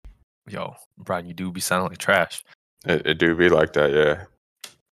Yo, Brian, you do be sounding like trash. It do be like that, yeah.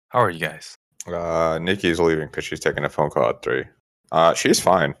 How are you guys? Nikki's leaving because she's taking a phone call at 3. She's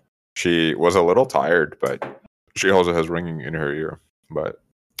fine. She was a little tired, but she also has ringing in her ear. But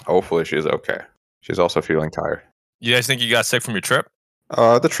hopefully she's okay. She's also feeling tired. You guys think you got sick from your trip?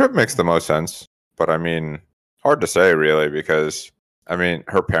 The trip makes the most sense, but I mean, hard to say really because I mean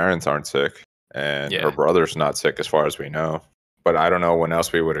her parents aren't sick and Yeah. her brother's not sick as far as we know. But I don't know when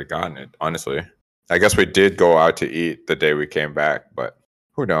else we would have gotten it. Honestly, I guess we did go out to eat the day we came back, but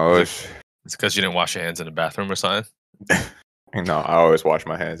who knows? It's because you didn't wash your hands in the bathroom or something. No, I always wash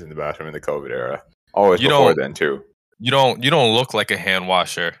my hands in the bathroom in the COVID era. Always You before don't- then too. You don't look like a hand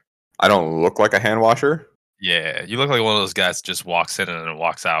washer. I don't look like a hand washer. Yeah, you look like one of those guys that just walks in and then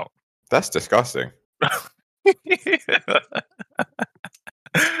walks out. That's disgusting.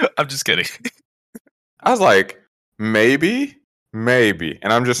 I'm just kidding. I was like, maybe,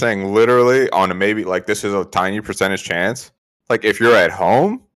 and I'm just saying, literally on a maybe. Like this is a tiny percentage chance. Like if you're at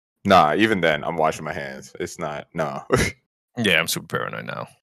home, nah. Even then, I'm washing my hands. It's not no. Yeah, I'm super paranoid now.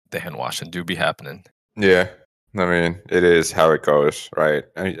 The hand washing do be happening. Yeah, I mean, it is how it goes, right?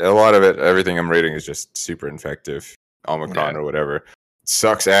 I mean, a lot of it, everything I'm reading is just super infective, Omicron Yeah. or whatever.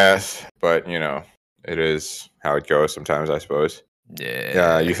 Sucks ass, but you know, it is how it goes sometimes, I suppose. Yeah.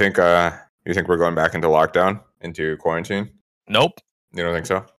 Yeah, you think we're going back into lockdown, into quarantine? Nope. You don't think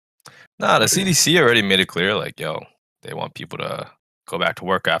so? Nah, the CDC already made it clear, like, yo, they want people to go back to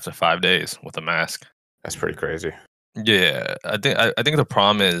work after 5 days with a mask. That's pretty crazy. Yeah, I think the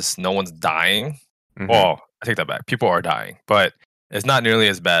problem is no one's dying. Mhm. Well, I take that back. People are dying, but it's not nearly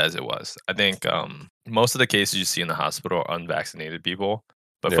as bad as it was. I think most of the cases you see in the hospital are unvaccinated people,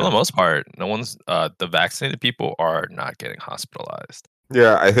 but for Yeah. the most part, no one's. The vaccinated people are not getting hospitalized.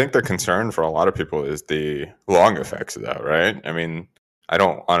 Yeah, I think the concern for a lot of people is the lung effects of that, right? I mean, I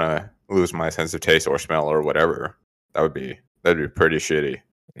don't want to lose my sense of taste or smell or whatever. That'd be pretty shitty.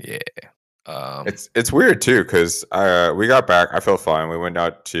 Yeah. It's weird too because we got back. I felt fine. We went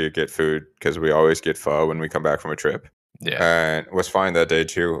out to get food because we always get pho when we come back from a trip, Yeah. and was fine that day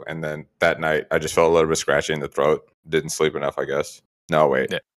too. And then that night, I just felt a little bit scratchy in the throat. Didn't sleep enough, I guess. No,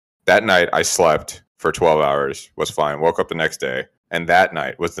 wait. Yeah. That night I slept for 12 hours. Was fine. Woke up the next day, and that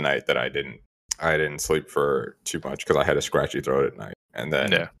night was the night that I didn't sleep for too much because I had a scratchy throat at night. And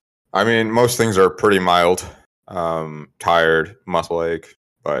then, Yeah. I mean, most things are pretty mild. Tired, muscle ache,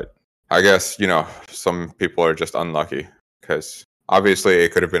 but I guess, you know, some people are just unlucky because obviously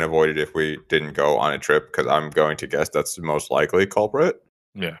it could have been avoided if we didn't go on a trip because I'm going to guess that's the most likely culprit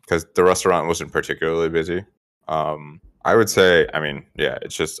Yeah. because the restaurant wasn't particularly busy. I would say, I mean, yeah,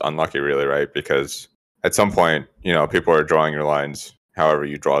 it's just unlucky really, right? Because at some point, you know, people are drawing your lines however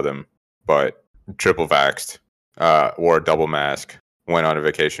you draw them, but triple vaxxed, wore a double mask, went on a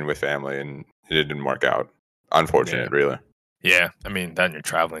vacation with family and it didn't work out. Unfortunate, really. Yeah. I mean, then you're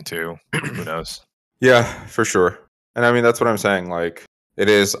traveling too. Who knows? Yeah, for sure. And I mean, that's what I'm saying. Like, it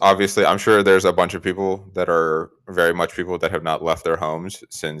is obviously, I'm sure there's a bunch of people that are very much people that have not left their homes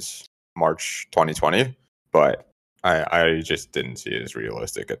since March 2020. But I just didn't see it as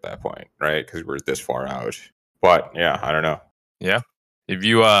realistic at that point, right? Because we're this far out. But yeah, I don't know. If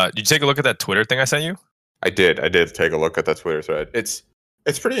you did you take a look at that Twitter thing I sent you? I did take a look at that Twitter thread. It's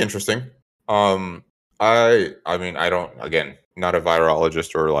pretty interesting. I mean, I don't, again, not a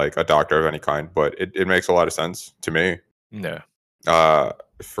virologist or like a doctor of any kind, but it makes a lot of sense to me. No.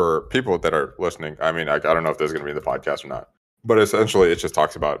 For people that are listening, I mean, I don't know if this is going to be the podcast or not, but essentially it just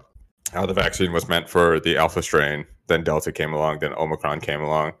talks about how the vaccine was meant for the alpha strain, then Delta came along, then Omicron came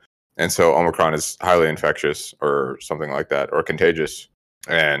along. And so Omicron is highly infectious or something like that, or contagious.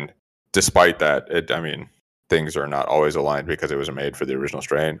 And despite that, I mean, things are not always aligned because it was made for the original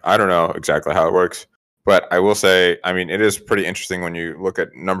strain. I don't know exactly how it works. But I will say, I mean, it is pretty interesting when you look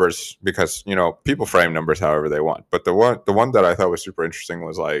at numbers because, you know, people frame numbers however they want. But the one that I thought was super interesting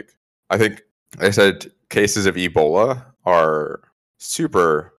was like, I think they said cases of Ebola are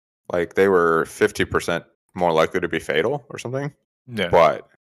super, like they were 50% more likely to be fatal or something. Yeah. But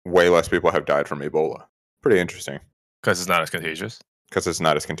way less people have died from Ebola. Pretty interesting. Because it's not as contagious. Because it's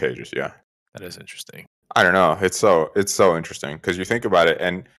not as contagious, yeah. That is interesting. I don't know. It's so interesting because you think about it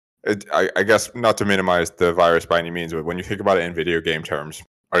and I guess not to minimize the virus by any means, but when you think about it in video game terms,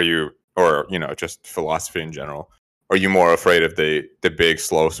 are you, or you know, just philosophy in general, are you more afraid of the big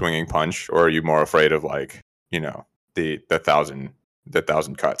slow swinging punch, or are you more afraid of like, you know, the thousand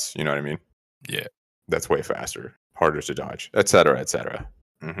cuts? You know what I mean? Yeah. That's way faster, harder to dodge, etc., etc.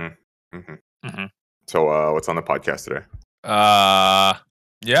 So, what's on the podcast today?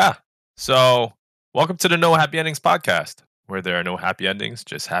 Yeah. So, welcome to the No Happy Endings podcast, where there are no happy endings,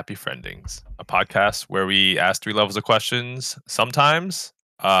 just happy friendings. A podcast where we ask 3 levels of questions. Sometimes,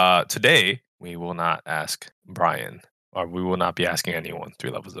 today we will not ask Brian, or we will not be asking anyone 3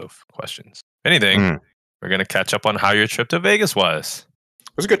 levels of questions. If anything, Mm. we're gonna catch up on how your trip to Vegas was.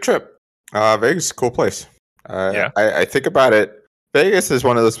 It was a good trip. Vegas is a cool place. Yeah. I think about it. Vegas is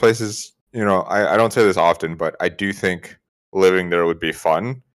one of those places, I don't say this often, but I do think living there would be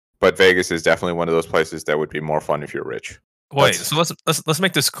fun. But Vegas is definitely one of those places that would be more fun if you're rich. Wait, That's- so let's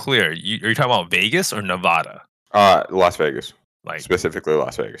make this clear. Are you talking about Vegas or Nevada? Las Vegas, Like specifically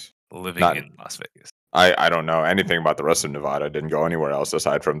Las Vegas. living not- in Las Vegas. I don't know anything about the rest of Nevada. I didn't go anywhere else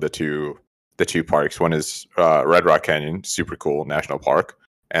aside from the two parks. One is Red Rock Canyon, super cool national park,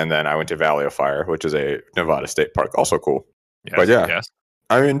 and then I went to Valley of Fire, which is a Nevada state park, also cool. Yes, But yeah. yes.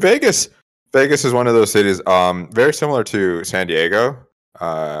 I mean, Vegas is one of those cities, very similar to San Diego,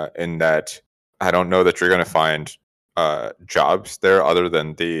 in that I don't know that you're going to find jobs there other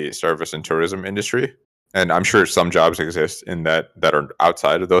than the service and tourism industry. And I'm sure some jobs exist in that are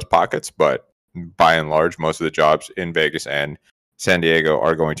outside of those pockets, but by and large, most of the jobs in Vegas and San Diego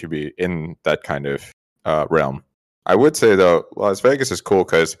are going to be in that kind of realm. I would say though, Las Vegas is cool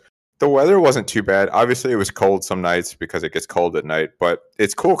because the weather wasn't too bad. Obviously, it was cold some nights because it gets cold at night, but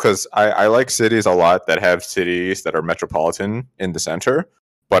it's cool because I like cities a lot that have cities that are metropolitan in the center,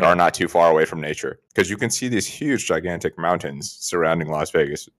 but are not too far away from nature. Because you can see these huge, gigantic mountains surrounding Las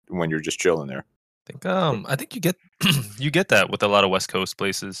Vegas when you're just chilling there. I think you get you get that with a lot of West Coast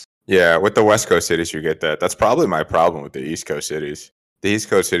places. Yeah, with the West Coast cities, you get that. That's probably my problem with the East Coast cities. The East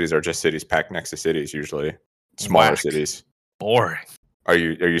Coast cities are just cities packed next to cities, usually smaller Whack. cities. Boring. Are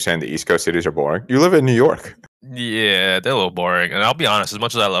you saying the East Coast cities are boring? You live in New York. Yeah, they're a little boring. And I'll be honest, as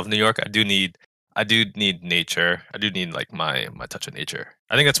much as I love New York, I do need nature. I do need like my touch of nature.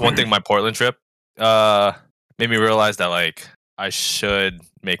 I think that's one thing my Portland trip made me realize that like I should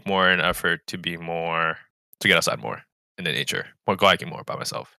make more an effort to get outside more in the nature, more go hiking more by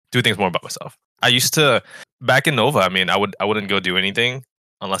myself, do things more by myself. I used to back in Nova. I mean, I wouldn't go do anything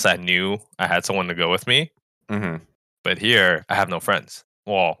unless I knew I had someone to go with me. Mm-hmm. But here, I have no friends.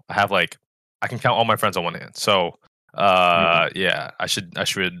 Well, I can count all my friends on one hand. So, yeah, I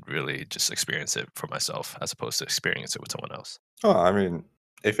should really just experience it for myself as opposed to experience it with someone else. Oh, I mean,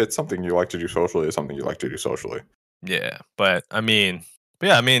 if it's something you like to do socially, it's something you like to do socially. Yeah, but I mean,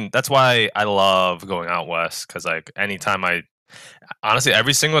 that's why I love going out west because like honestly,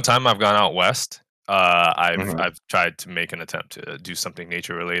 every single time I've gone out west, I've tried to make an attempt to do something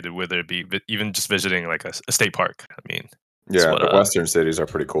nature related, whether it be even just visiting like a state park. I mean, yeah, the western cities are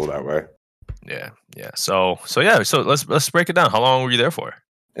pretty cool that way. Yeah. So let's break it down. How long were you there for?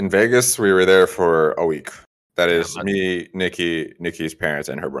 In Vegas, we were there for a week. That is Yeah, me, Nikki's parents,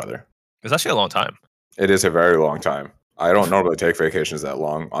 and her brother. It's actually a long time. It is a very long time. I don't normally take vacations that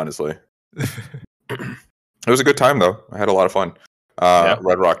long, honestly. It was a good time though. I had a lot of fun.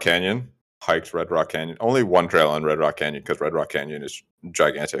 Red Rock Canyon, hiked Red Rock Canyon. Only one trail on Red Rock Canyon because Red Rock Canyon is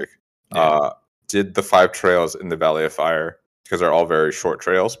gigantic. Yeah. Did the 5 trails in the Valley of Fire because they're all very short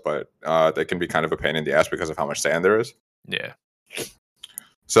trails, but they can be kind of a pain in the ass because of how much sand there is. Yeah.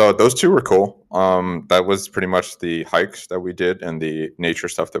 So those 2 were cool. That was pretty much the hikes that we did and the nature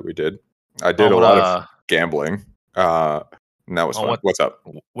stuff that we did. I did a lot of gambling. And that was fun. What's up?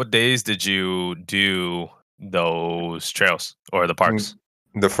 What days did you do those trails or the parks?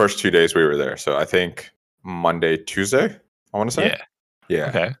 The first 2 days we were there. So I think Monday, Tuesday, I want to say. Yeah.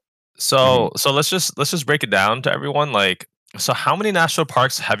 Okay. So let's just break it down to everyone. Like, so how many national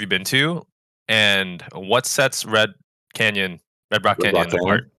parks have you been to, and what sets Red Rock Canyon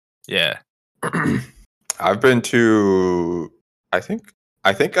apart? Yeah. I've been to, I think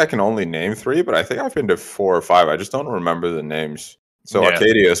I can only name 3, but I think I've been to 4 or 5. I just don't remember the names. So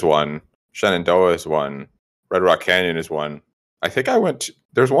Arcadia is one, Shenandoah is one, Red Rock Canyon is one. I think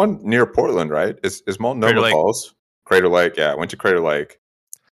there's one near Portland, right? Is Multnomah Falls? Crater Lake, yeah. I went to Crater Lake.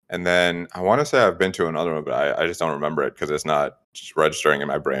 And then I want to say I've been to another one, but I just don't remember it because it's not just registering in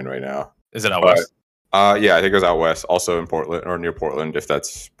my brain right now. Is it out west? Yeah, I think it was out west, also in Portland or near Portland, if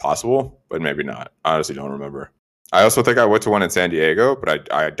that's possible, but maybe not. I honestly don't remember. I also think I went to one in San Diego, but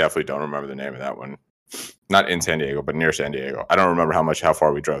I definitely don't remember the name of that one. Not in San Diego, but near San Diego. I don't remember how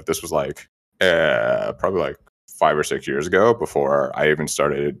far we drove. This was like probably like 5 or 6 years ago before I even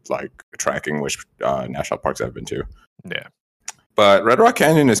started like tracking which national parks I've been to. Yeah. But Red Rock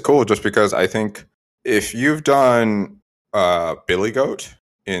Canyon is cool just because I think if you've done Billy Goat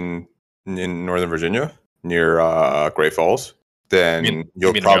in Northern Virginia near Great Falls, then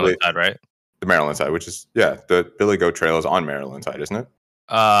you'll probably the Maryland side, right? The Maryland side, which is the Billy Goat Trail is on Maryland side, isn't it?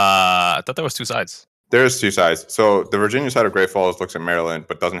 I thought there was 2 sides. There's two sides. So the Virginia side of Great Falls looks at Maryland,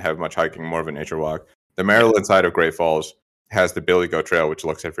 but doesn't have much hiking, more of a nature walk. The Maryland side of Great Falls has the Billy Goat Trail, which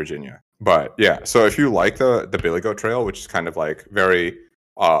looks at Virginia. But yeah, so if you like the Billy Goat Trail, which is kind of like very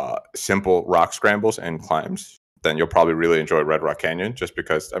simple rock scrambles and climbs, then you'll probably really enjoy Red Rock Canyon, just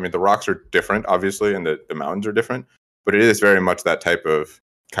because I mean the rocks are different, obviously, and the mountains are different, but it is very much that type of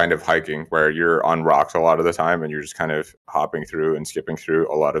kind of hiking where you're on rocks a lot of the time and you're just kind of hopping through and skipping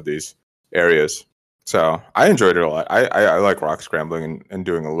through a lot of these areas. So I enjoyed it a lot. I like rock scrambling and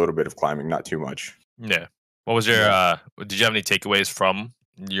doing a little bit of climbing, not too much. Yeah. What was your? Did you have any takeaways from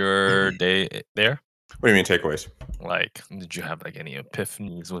your day there? What do you mean takeaways? Like, did you have like any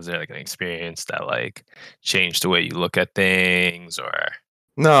epiphanies? Was there like an experience that like changed the way you look at things, or?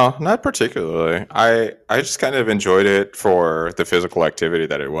 No, not particularly. I just kind of enjoyed it for the physical activity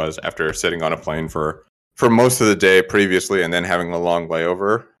that it was after sitting on a plane for most of the day previously and then having a long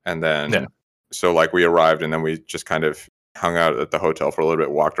layover. And then so like we arrived and then we just kind of hung out at the hotel for a little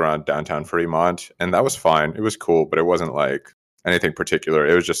bit, walked around downtown Fremont, and that was fine. It was cool, but it wasn't like anything particular.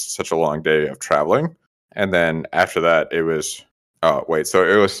 It was just such a long day of traveling. And then after that it was so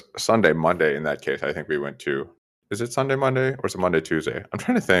it was Sunday, Monday in that case. I think we went to, is it Sunday, Monday, or is it Monday, Tuesday? I'm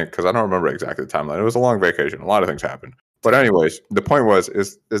trying to think because I don't remember exactly the timeline. It was a long vacation. A lot of things happened. But anyways, the point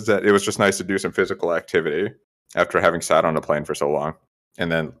is that it was just nice to do some physical activity after having sat on a plane for so long.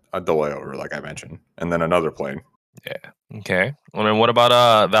 And then a layover, like I mentioned. And then another plane. Yeah. Okay. Well, then what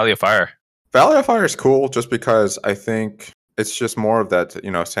about Valley of Fire? Valley of Fire is cool just because I think it's just more of that,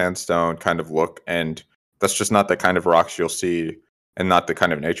 sandstone kind of look. And that's just not the kind of rocks you'll see and not the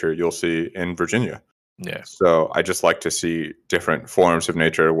kind of nature you'll see in Virginia. Yeah. So I just like to see different forms of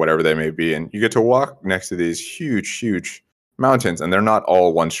nature, whatever they may be. And you get to walk next to these huge, huge mountains, and they're not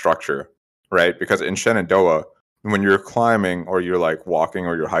all one structure, right? Because in Shenandoah, when you're climbing or you're like walking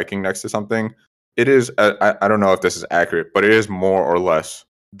or you're hiking next to something, it is, I don't know if this is accurate, but it is more or less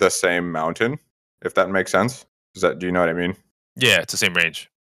the same mountain, if that makes sense. Do you know what I mean? Yeah, it's the same range.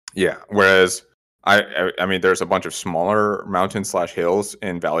 Yeah. Whereas I mean, there's a bunch of smaller mountains / hills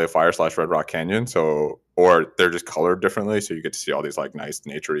in Valley of Fire / Red Rock Canyon. So, or they're just colored differently. So you get to see all these like nice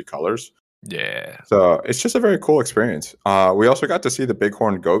naturey colors. Yeah. So it's just a very cool experience. We also got to see the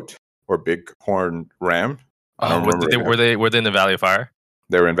bighorn goat or bighorn ram. I don't remember. Were they in the Valley of Fire?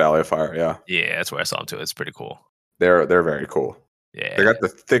 They were in Valley of Fire. Yeah. Yeah, that's where I saw them too. It's pretty cool. They're very cool. Yeah. They got the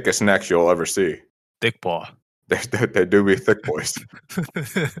thickest necks you'll ever see. Thick paw. They do be thick boys.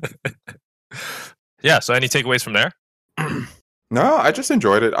 Yeah, so any takeaways from there? No, I just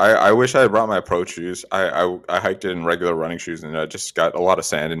enjoyed it. I wish I had brought my pro shoes. I hiked it in regular running shoes, and I just got a lot of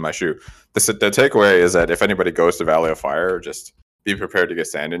sand in my shoe. The takeaway is that if anybody goes to Valley of Fire, just be prepared to get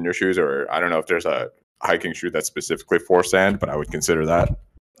sand in your shoes. Or I don't know if there's a hiking shoe that's specifically for sand, but I would consider that.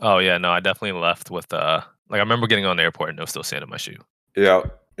 Oh yeah, no, I definitely left with I remember getting on the airport and there was still sand in my shoe.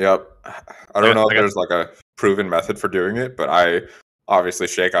 Yep. I don't know if there's like a proven method for doing it, but I obviously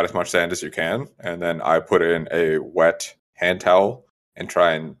shake out as much sand as you can, and then I put in a wet hand towel and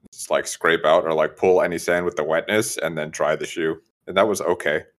try and just like scrape out or like pull any sand with the wetness, and then dry the shoe, and that was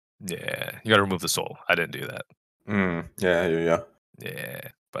okay. Yeah, you got to remove the sole. I didn't do that. Yeah.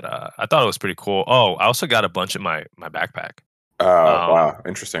 But I thought it was pretty cool. Oh, I also got a bunch in my backpack. Wow,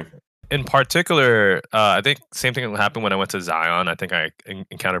 interesting. In particular, I think same thing happened when I went to Zion. I think I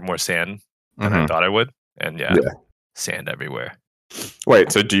encountered more sand than I thought I would, and yeah, sand everywhere.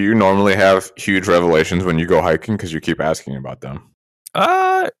 Wait, so do you normally have huge revelations when you go hiking because you keep asking about them?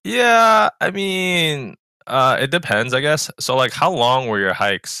 Yeah. I mean, it depends, I guess. So, like, how long were your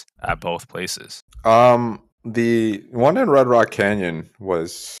hikes at both places? The one in Red Rock Canyon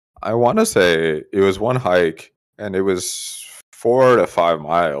was, I want to say, it was one hike, and it was 4 to 5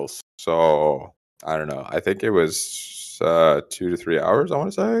 miles. So I don't know. I think it was 2 to 3 hours. I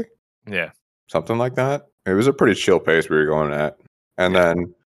want to say, yeah, something like that. It was a pretty chill pace we were going at. And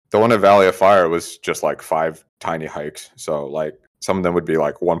then the one at Valley of Fire was just like 5 tiny hikes. So like some of them would be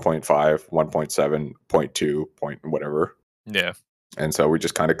like 1.5, 1.7, 0.2, point whatever. Yeah. And so we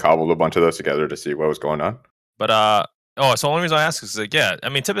just kind of cobbled a bunch of those together to see what was going on. But so the only reason I ask is like, yeah, I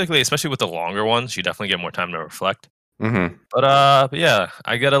mean, typically, especially with the longer ones, you definitely get more time to reflect. Mm-hmm. But yeah,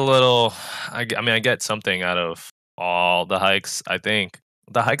 I get a little. I get something out of all the hikes. I think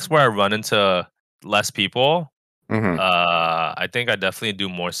the hikes where I run into less people. Mm-hmm. I think I definitely do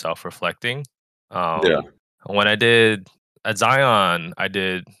more self-reflecting. When I did at Zion,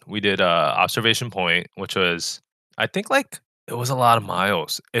 we did Observation Point, which was, I think, like, it was a lot of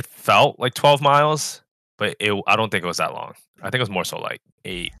miles. It felt like 12 miles, but I don't think it was that long. I think it was more so like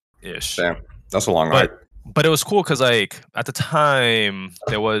 8-ish. Damn, that's a long hike. but it was cool because like at the time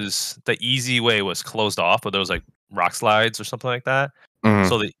there was the easy way was closed off, but there was like rock slides or something like that. Hmm.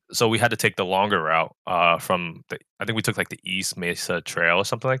 So we had to take the longer route from the I think we took like the East Mesa Trail or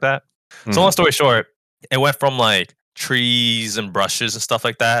something like that. So long Hmm. story short, it went from like trees and brushes and stuff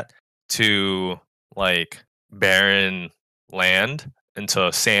like that to like barren land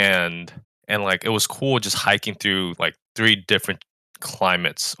into sand, and like it was cool just hiking through like three different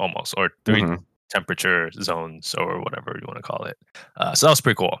climates almost, or three Hmm. temperature zones or whatever you want to call it. So that was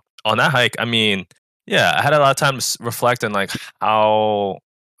pretty cool. On that hike, I mean, yeah, I had a lot of time to reflect on like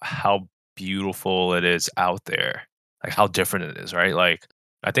how beautiful it is out there, like how different it is, right? Like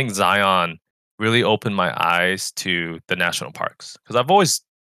I think Zion really opened my eyes to the national parks because I've always,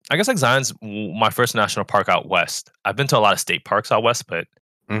 I guess like Zion's my first national park out west. I've been to a lot of state parks out west, but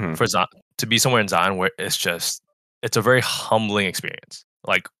Hmm. for Zion, to be somewhere in Zion where it's a very humbling experience.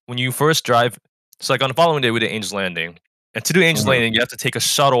 Like when you first drive, so like on the following day we did Angels Landing, and to do Angels Hmm. Landing you have to take a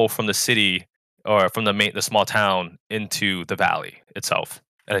shuttle from the city or from the small town into the valley itself,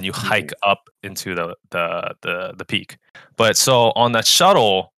 and then you hike up into the peak. But so on that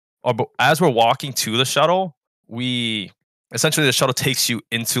shuttle, as we're walking to the shuttle, we essentially the shuttle takes you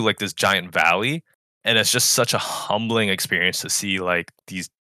into like this giant valley, and it's just such a humbling experience to see like these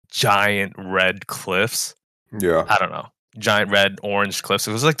giant red cliffs. Yeah. I don't know, giant red orange cliffs.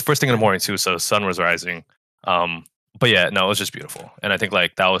 It was like the first thing in the morning too, so the sun was rising. Um, but yeah, no, it was just beautiful, and I think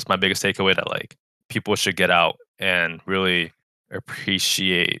like that was my biggest takeaway, that like people should get out and really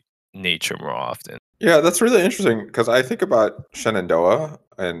appreciate nature more often. Yeah, that's really interesting because I think about Shenandoah,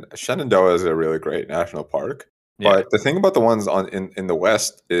 and Shenandoah is a really great national park. Yeah, But the thing about the ones in the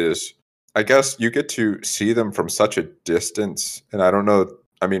West is, I guess you get to see them from such a distance. And I don't know.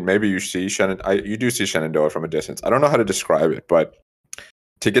 I mean, maybe you see you do see Shenandoah from a distance. I don't know how to describe it, but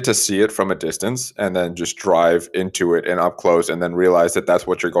to get to see it from a distance and then just drive into it and up close and then realize that that's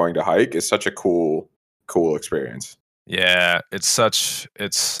what you're going to hike is such a cool experience. yeah, it's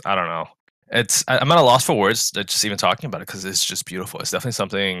I don't know. I'm at a loss for words just even talking about it because it's just beautiful. It's definitely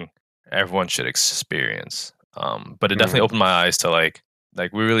something everyone should experience. But it definitely Hmm. opened my eyes to like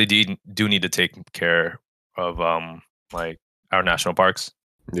we really do need to take care of like our national parks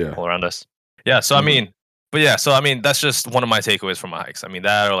Yeah. all around us. Yeah, so I Hmm. mean, but yeah, so I mean that's just one of my takeaways from my hikes. I mean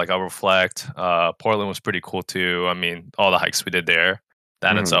that, or like I'll reflect. Portland was pretty cool too. I mean all the hikes we did there,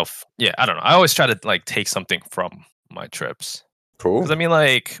 that in Hmm. itself. Yeah, I don't know. I always try to like take something from my trips. Because Cool. I mean,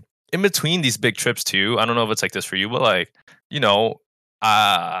 like in between these big trips too, I don't know if it's like this for you, but like, you know,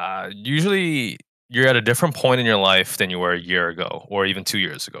 usually you're at a different point in your life than you were a year ago or even 2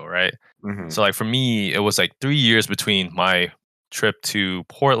 years ago, right? Hmm. So like for me, it was like 3 years between my trip to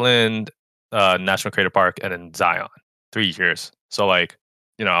Portland, National Creative Park, and then Zion. 3 years. So like,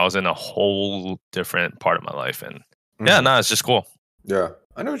 I was in a whole different part of my life, and yeah, Hmm. no, it's just cool. Yeah,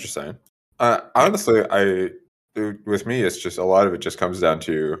 I know what you're saying. Yeah, Honestly, with me, it's just a lot of it just comes down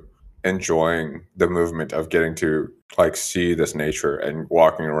to enjoying the movement of getting to like see this nature and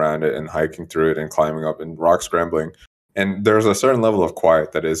walking around it and hiking through it and climbing up and rock scrambling. And there's a certain level of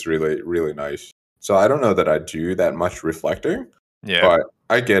quiet that is really, really nice. So I don't know that I do that much reflecting, yeah, but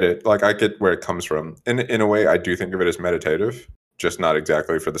I get it. Like I get where it comes from. In a way, I do think of it as meditative, just not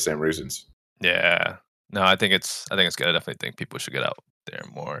exactly for the same reasons. yeah. No, I think it's good. I definitely think people should get out there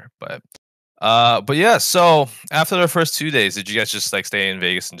more. But yeah. So after the first 2 days, did you guys just like stay in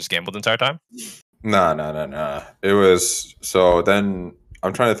Vegas and just gamble the entire time? Nah, nah, nah, nah. It was so then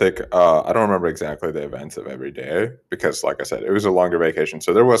I'm trying to think. I don't remember exactly the events of every day because, like I said, it was a longer vacation.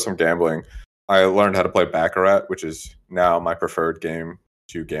 So there was some gambling. I learned how to play Baccarat, which is now my preferred game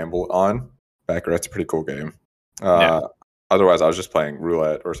to gamble on. Baccarat's a pretty cool game. Yeah, Uh, Otherwise, I was just playing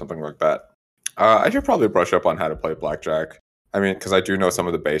roulette or something like that. I should probably brush up on how to play blackjack. I mean, because I do know some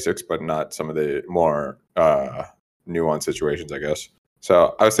of the basics, but not some of the more nuanced situations, I guess.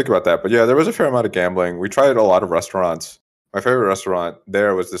 So I was thinking about that. But yeah, there was a fair amount of gambling. We tried a lot of restaurants. My favorite restaurant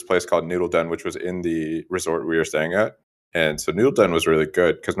there was this place called Noodle Den, which was in the resort we were staying at. And so Noodle Den was really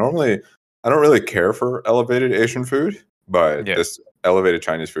good because normally I don't really care for elevated Asian food, but yeah. this elevated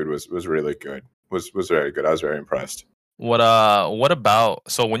Chinese food was really good. Was very good. I was very impressed. What about,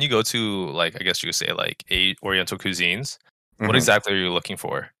 so when you go to like, I guess you could say like Oriental cuisines, what Mhm. exactly are you looking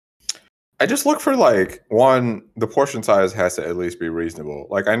for? I just look for like one, the portion size has to at least be reasonable.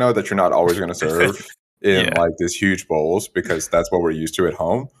 Like I know that you're not always going to serve in Yeah, like these huge bowls because that's what we're used to at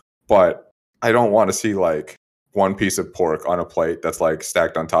home, but I don't want to see like one piece of pork on a plate that's like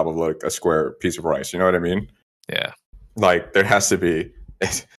stacked on top of like a square piece of rice. You know what I mean? yeah, Like there has to be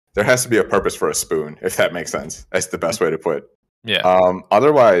a purpose for a spoon if that makes sense. That's the best way to put. yeah,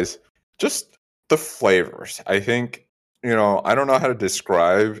 Otherwise, just the flavors. I think, I don't know how to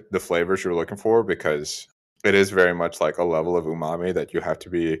describe the flavors you're looking for because it is very much like a level of umami that you have to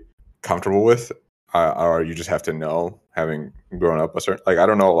be comfortable with, or you just have to know, having grown up a certain, like, I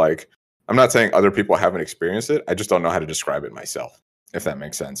don't know, like, I'm not saying other people haven't experienced it. I just don't know how to describe it myself, if that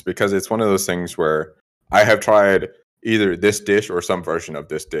makes sense, because it's one of those things where I have tried either this dish or some version of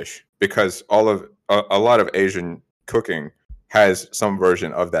this dish, because a lot of Asian cooking has some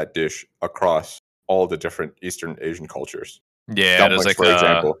version of that dish across all the different Eastern Asian cultures. Yeah, there's Dumplings, like for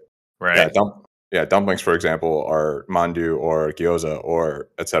example. Yeah, right. dumplings, for example, are mandu or gyoza or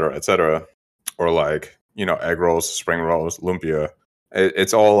et cetera, or like, egg rolls, spring rolls, lumpia.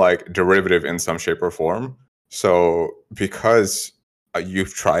 It's all like derivative in some shape or form. So because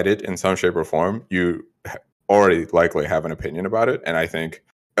you've tried it in some shape or form, you already likely have an opinion about it. And I think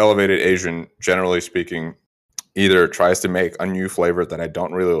Elevated Asian, generally speaking, either tries to make a new flavor that I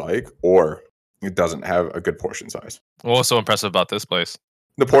don't really like, or it doesn't have a good portion size. What was so impressive about this place?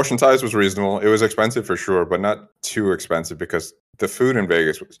 The portion size was reasonable. It was expensive for sure, but not too expensive, because the food in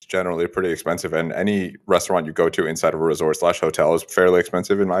Vegas was generally pretty expensive, and any restaurant you go to inside of a resort/hotel is fairly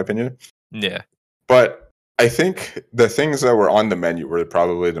expensive, in my opinion. Yeah. But I think the things that were on the menu were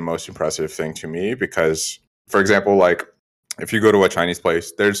probably the most impressive thing to me, because, for example, like, if you go to a Chinese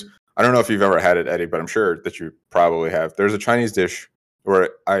place, I don't know if you've ever had it, Eddie, but I'm sure that you probably have. There's a Chinese dish where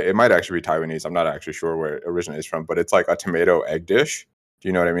it might actually be Taiwanese. I'm not actually sure where it originates from, but it's like a tomato egg dish. Do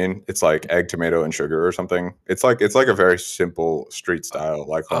you know what I mean? It's like egg, tomato, and sugar or something. It's like a very simple street style,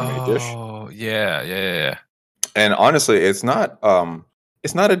 like, homemade dish. Oh, yeah. And honestly, it's not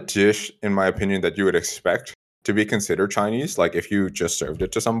a dish, in my opinion, that you would expect to be considered Chinese. Like, if you just served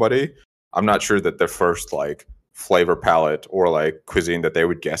it to somebody, I'm not sure that their first, like, flavor palette or like cuisine that they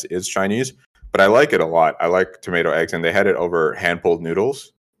would guess is Chinese. But I like it a lot. I like tomato eggs, and they had it over hand pulled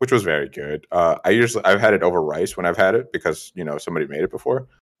noodles, which was very good. I've had it over rice when I've had it, because somebody made it before.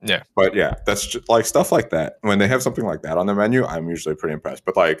 Yeah. But yeah, that's just like stuff like that. When they have something like that on the menu, I'm usually pretty impressed.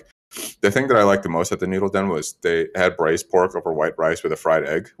 But like, the thing that I liked the most at the Noodle Den was they had braised pork over white rice with a fried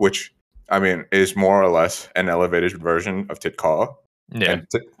egg, which, I mean, is more or less an elevated version of tit kha. Yeah. And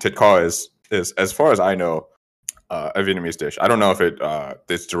tit kha is, as far as I know, a Vietnamese dish. I don't know if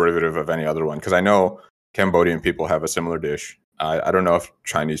it's derivative of any other one, because I know Cambodian people have a similar dish. I don't know if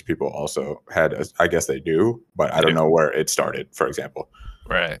Chinese people also had. I guess they do, but I don't know where it started, for example.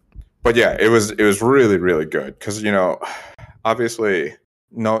 Right. But yeah, it was really, really good, because obviously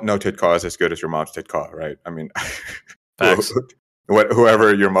no tit kha is as good as your mom's tit kha, right? I mean, Facts.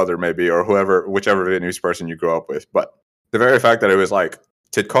 whoever your mother may be, or whichever Vietnamese person you grew up with. But the very fact that it was like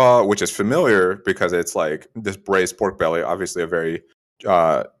tit kha, which is familiar because it's like this braised pork belly, obviously a very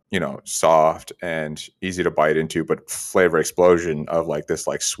soft and easy to bite into, but flavor explosion of like this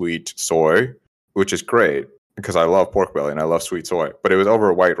like sweet soy, which is great, because I love pork belly and I love sweet soy. But it was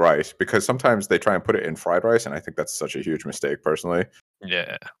over white rice, because sometimes they try and put it in fried rice, and I think that's such a huge mistake, personally.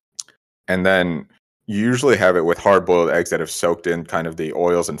 Yeah. And then you usually have it with hard-boiled eggs that have soaked in kind of the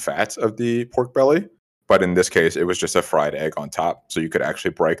oils and fats of the pork belly. But in this case, it was just a fried egg on top, so you could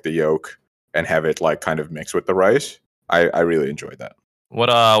actually break the yolk and have it like kind of mix with the rice. I really enjoyed that. What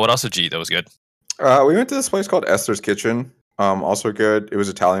else did you eat that was good? We went to this place called Esther's Kitchen. Also good. It was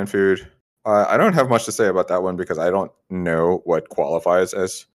Italian food. I don't have much to say about that one, because I don't know what qualifies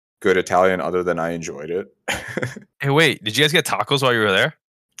as good Italian other than I enjoyed it. Hey, wait, did you guys get tacos while you were there?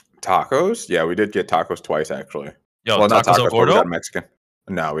 Tacos? Yeah, we did get tacos twice, actually. Yo, Well, not tacos tacos, El but we Gordo? got Mexican.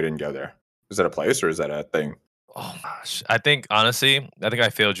 No, we didn't go there. Is that a place, or is that a thing? Oh gosh. I think I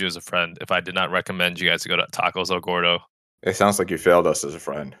failed you as a friend if I did not recommend you guys to go to Tacos El Gordo. It sounds like you failed us as a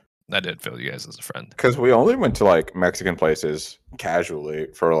friend. I did fail you guys as a friend. Because we only went to like Mexican places casually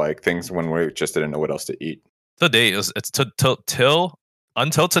for like things when we just didn't know what else to eat. Today it's till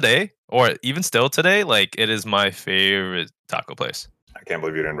until today, or even still today, like, it is my favorite taco place. I can't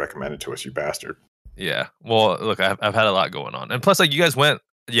believe you didn't recommend it to us, you bastard. Yeah. Well, look, I've had a lot going on, and plus, like, you guys went.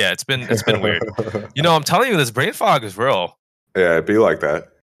 Yeah, it's been weird. I'm telling you, this brain fog is real. Yeah, it'd be like that.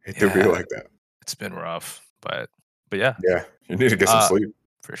 It do be Yeah. like that. It's been rough, but yeah, Yeah, you need to get some sleep.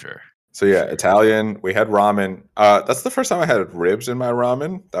 for sure. So yeah, Italian. We had ramen. That's the first time I had ribs in my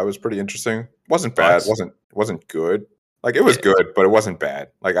ramen. That was pretty interesting. Wasn't bad. Nice. Wasn't good. Like, it was good, but it wasn't bad.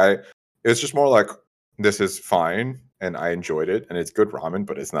 Like, it was just more like, this is fine, and I enjoyed it, and it's good ramen,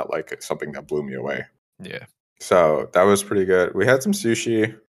 but it's not like something that blew me away. Yeah. So that was pretty good. We had some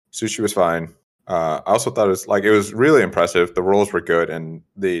sushi. Sushi was fine. I also thought it was really impressive. The rolls were good, and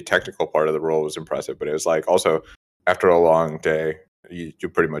the technical part of the roll was impressive. But it was like, also, after a long day, you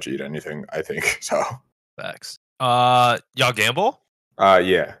pretty much eat anything, I think. So Facts. Y'all gamble?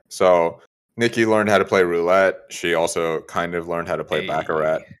 yeah. So Nikki learned how to play roulette. She also kind of learned how to play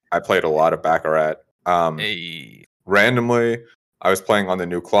baccarat. Hey, I played a lot of baccarat. hey. Randomly, I was playing on the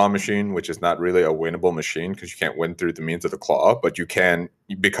new claw machine, which is not really a winnable machine because you can't win through the means of the claw, but you can,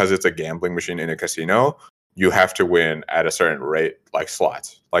 because it's a gambling machine in a casino, you have to win at a certain rate, like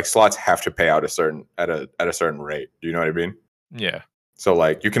slots. Like slots have to pay out at a certain rate. Do you know what I mean? Yeah. So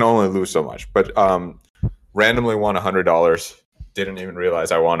like you can only lose so much. But randomly won $100. Didn't even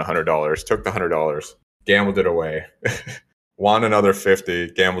realize I won $100. Took the $100, gambled it away. Won another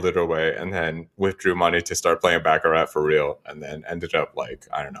 50, gambled it away, and then withdrew money to start playing baccarat for real, and then ended up like,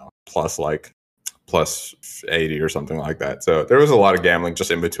 I don't know, plus 80 or something like that. So there was a lot of gambling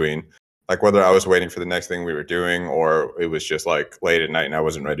just in between, like whether I was waiting for the next thing we were doing or it was just like late at night and I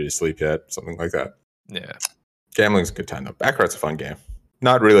wasn't ready to sleep yet, something like that. Yeah. Gambling's a good time though. Baccarat's a fun game.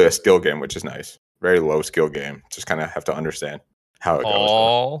 Not really a skill game, which is nice. Very low skill game. Just kind of have to understand how it goes.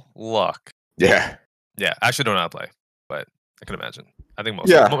 All luck. Yeah. Yeah. I actually don't know how to play, but I can imagine. I think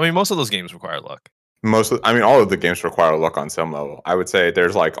Yeah. most of those games require luck. All of the games require luck on some level. I would say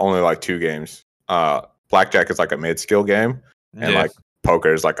there's like only like 2 games. Blackjack is like a mid skill game, and like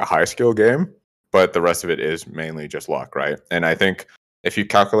poker is like a high skill game, but the rest of it is mainly just luck, right? And I think if you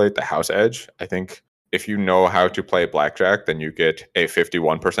calculate the house edge, I think if you know how to play blackjack, then you get a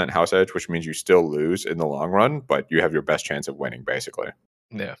 51% house edge, which means you still lose in the long run, but you have your best chance of winning, basically.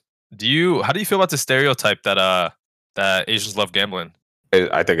 Yeah. How do you feel about the stereotype that Asians love gambling?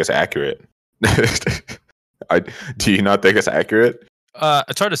 I think it's accurate. Do you not think it's accurate?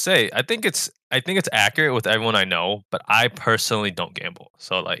 It's hard to say. I think it's accurate with everyone I know, but I personally don't gamble.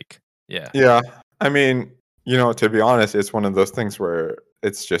 So like, yeah. Yeah. I mean, to be honest, it's one of those things where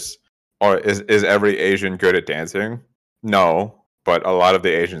it's just, or is every Asian good at dancing? No, but a lot of the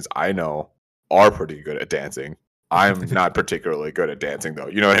Asians I know are pretty good at dancing. I'm not particularly good at dancing though.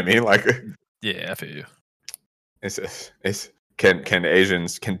 You know what I mean? Like, yeah, I feel you. Can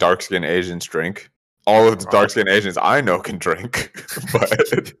dark skinned Asians drink? All of the dark skinned Asians I know can drink, but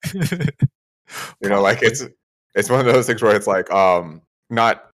like it's one of those things where it's like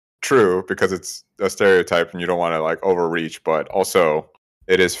not true because it's a stereotype and you don't want to like overreach, but also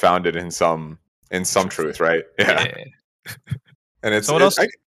it is founded in some truth, right? Yeah. And it's so what else?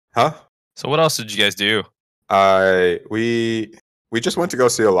 Huh? So what else did you guys do? We just went to go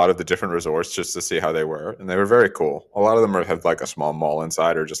see a lot of the different resorts just to see how they were, and they were very cool. A lot of them have like a small mall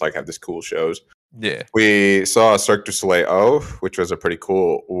inside, or just like have these cool shows. Yeah. We saw Cirque du Soleil, which was a pretty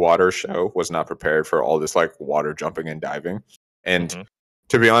cool water show. Was not prepared for all this like water jumping and diving. And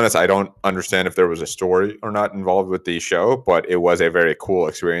to be honest, I don't understand if there was a story or not involved with the show, but it was a very cool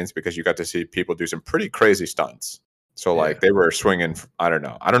experience because you got to see people do some pretty crazy stunts. So like they were swinging, I don't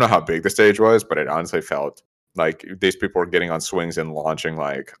know how big the stage was, but it honestly felt like these people were getting on swings and launching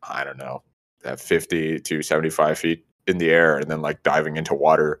like, I don't know, at 50 to 75 feet in the air and then like diving into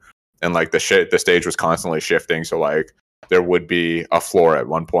water. And like the stage was constantly shifting. So like there would be a floor at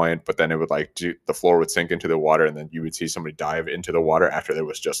one point, but then it would like the floor would sink into the water and then you would see somebody dive into the water after there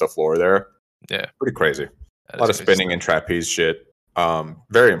was just a floor there. Yeah. Pretty crazy. A lot of spinning and trapeze shit.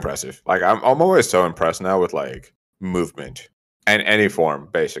 Very impressive. Like I'm always so impressed now with like movement and any form,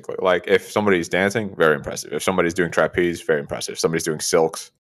 basically. Like if somebody's dancing, very impressive. If somebody's doing trapeze, very impressive. If somebody's doing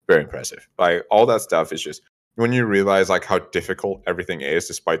silks, very impressive. Like all that stuff is just when you realize like how difficult everything is,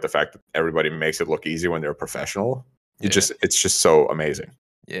 despite the fact that everybody makes it look easy when they're professional. It's just so amazing.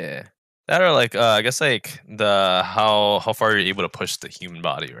 Yeah. That are like I guess like the how far you're able to push the human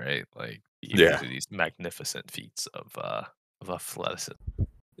body, right? Like do these magnificent feats of athleticism.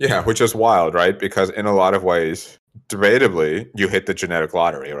 Yeah, which is wild, right? Because in a lot of ways, debatably, you hit the genetic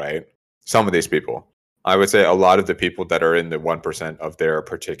lottery, right? Some of these people. I would say a lot of the people that are in the 1% of their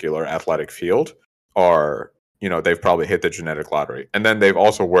particular athletic field are, they've probably hit the genetic lottery. And then they've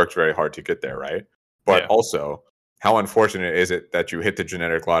also worked very hard to get there, right? But also, how unfortunate is it that you hit the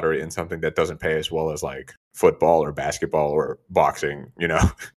genetic lottery in something that doesn't pay as well as like football or basketball or boxing,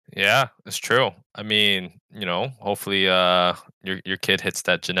 Yeah, it's true. I mean, hopefully your kid hits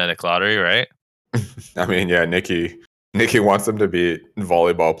that genetic lottery, right? I mean, yeah, Nikki wants them to be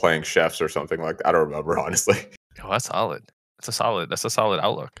volleyball playing chefs or something like that. I don't remember, honestly. Oh, that's solid. That's a solid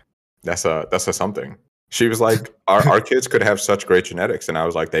outlook. That's a something. She was like, our kids could have such great genetics. And I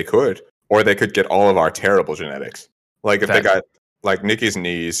was like, they could. Or they could get all of our terrible genetics. Like if they got like Nikki's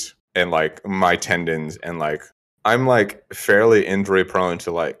knees and like my tendons and like I'm like fairly injury prone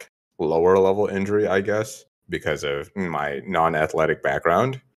to like lower level injury, I guess, because of my non-athletic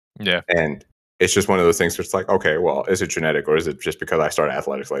background. Yeah. And it's just one of those things where it's like, okay, well, is it genetic or is it just because I started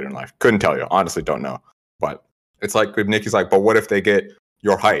athletics later in life? Couldn't tell you. Honestly, don't know. But it's like if Nikki's like, but what if they get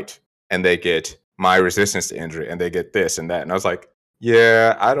your height and they get my resistance to injury and they get this and that. And I was like,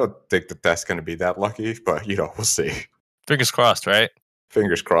 yeah, I don't think that that's going to be that lucky, but we'll see. Fingers crossed, right?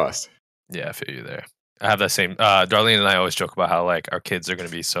 Fingers crossed. Yeah, I feel you there. I have that same. Darlene and I always joke about how like our kids are gonna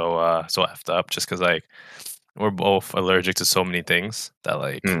be so effed up just because like we're both allergic to so many things that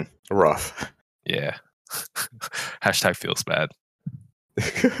like Rough. Yeah. Hashtag feels bad.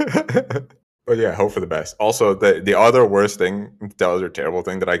 But yeah, hope for the best. Also, the other worst thing, the other terrible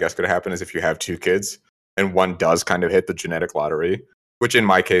thing that I guess could happen is if you have two kids and one does kind of hit the genetic lottery, which in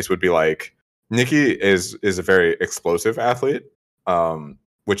my case would be like Nikki is a very explosive athlete,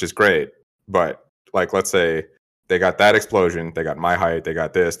 which is great. But like, let's say they got that explosion, they got my height, they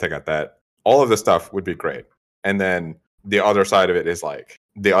got this, they got that. All of this stuff would be great. And then the other side of it is like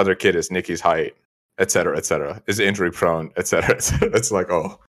the other kid is Nikki's height, et cetera, is injury prone, et cetera, et cetera. It's like,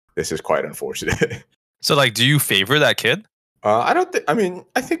 oh, this is quite unfortunate. So like, do you favor that kid? I don't think, I mean,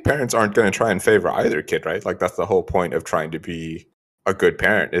 I think parents aren't going to try and favor either kid, right? Like that's the whole point of trying to be a good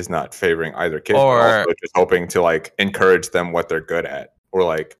parent is not favoring either kid, Or but also just hoping to like encourage them what they're good at. Or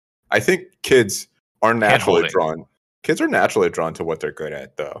like, I think kids are naturally drawn to what they're good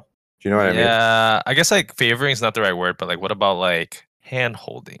at though. Do you know what I mean? Yeah, I guess like favoring is not the right word, but like what about like hand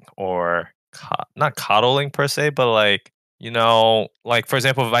holding or not coddling per se, but like, like for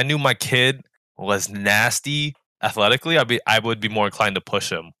example, if I knew my kid was nasty athletically, I would be more inclined to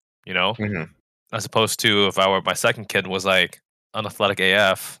push him, as opposed to if my second kid was like unathletic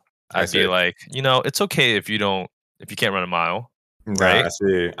AF, I'd be like, it's okay if you can't run a mile. Right?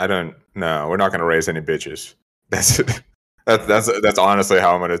 I don't know. We're not going to raise any bitches. That's honestly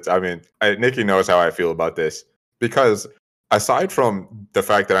how I'm going to, I mean, Nikki knows how I feel about this because aside from the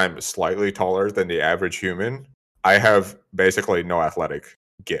fact that I'm slightly taller than the average human, I have basically no athletic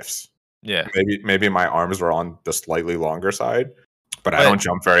gifts. Yeah. Maybe my arms are on the slightly longer side, but I don't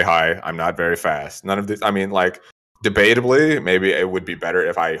jump very high. I'm not very fast. None of these. I mean, like, debatably, maybe it would be better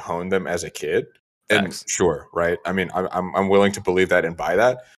if I honed them as a kid. And sure, right? I mean, I'm willing to believe that and buy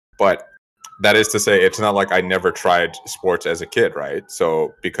that. But that is to say, it's not like I never tried sports as a kid, right?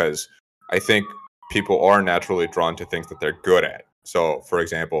 So because I think people are naturally drawn to things that they're good at. So, for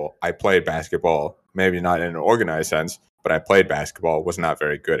example, I played basketball, maybe not in an organized sense, but I played basketball, was not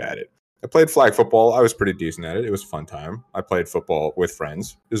very good at it. I played flag football. I was pretty decent at it. It was a fun time. I played football with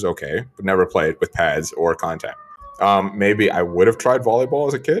friends. It was okay, but never played with pads or contact. Maybe I would have tried volleyball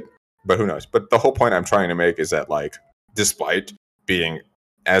as a kid, but who knows? But the whole point I'm trying to make is that, like, despite being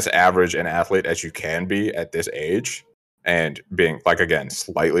as average an athlete as you can be at this age and being, like, again,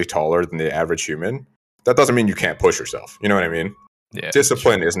 slightly taller than the average human, that doesn't mean you can't push yourself. You know what I mean? Yeah.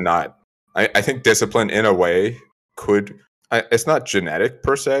 Discipline is not, I think discipline in a way it's not genetic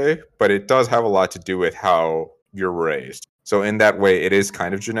per se, but it does have a lot to do with how you're raised. So in that way, it is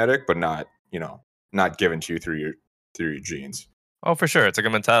kind of genetic, but not, not given to you through your genes. Oh, for sure. It's like a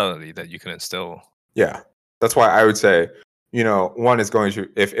mentality that you can instill. Yeah. That's why I would say, one is going to,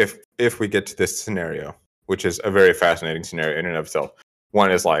 if we get to this scenario, which is a very fascinating scenario in and of itself,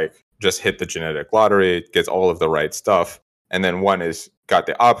 one is like just hit the genetic lottery, gets all of the right stuff. And then one is got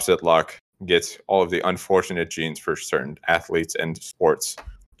the opposite luck, gets all of the unfortunate genes for certain athletes and sports.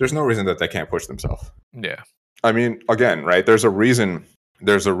 There's no reason that they can't push themselves. Yeah. I mean, again, right? There's a reason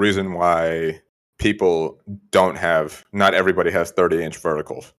why people not everybody has 30-inch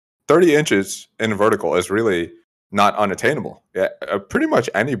verticals. 30 inches in vertical is really not unattainable. Yeah, pretty much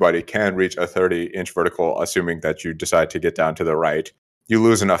anybody can reach a 30-inch vertical, assuming that you decide to get down to the right. You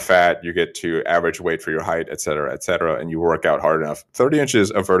lose enough fat, you get to average weight for your height, et cetera, and you work out hard enough. 30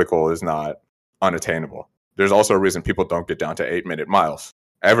 inches of vertical is not unattainable. There's also a reason people don't get down to 8-minute miles.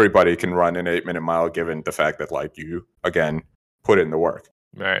 Everybody can run an 8-minute mile given the fact that, like, you, again, put in the work.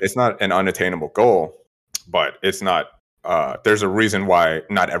 Right. It's not an unattainable goal, but it's not, there's a reason why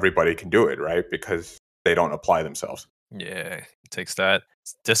not everybody can do it, right? Because they don't apply themselves. Yeah, it takes that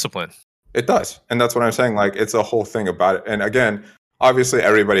discipline. It does. And that's what I'm saying. Like, it's a whole thing about it. And again, obviously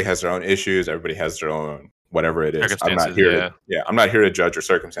everybody has their own issues. Everybody has their own, whatever it is. I'm not here to judge your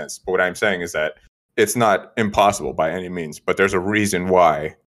circumstance. But what I'm saying is that it's not impossible by any means, but there's a reason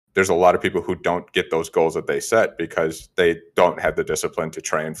why there's a lot of people who don't get those goals that they set because they don't have the discipline to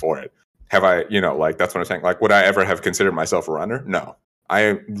train for it. Have I, that's what I'm saying. Like, would I ever have considered myself a runner? No.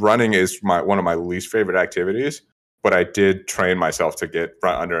 Running is one of my least favorite activities, but I did train myself to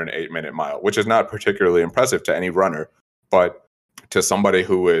run under an 8-minute mile, which is not particularly impressive to any runner, but to somebody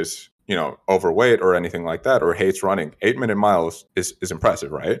who is, overweight or anything like that, or hates running, 8-minute miles is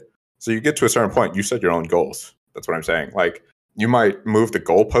impressive, right? So you get to a certain point, you set your own goals. That's what I'm saying. Like, you might move the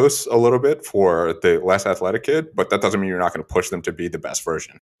goalposts a little bit for the less athletic kid, but that doesn't mean you're not going to push them to be the best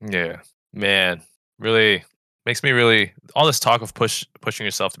version. Yeah, man, really makes me really all this talk of pushing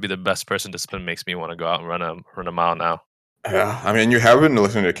yourself to be the best person discipline makes me want to go out and run a mile now. Yeah, I mean, you have been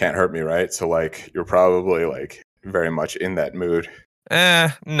listening to Can't Hurt Me, right? So like, you're probably like very much in that mood. Nah.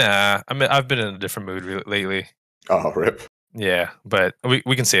 I mean, I've been in a different mood lately. Oh, rip. Yeah, but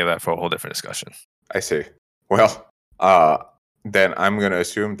we can save that for a whole different discussion. I see. Well, then I'm gonna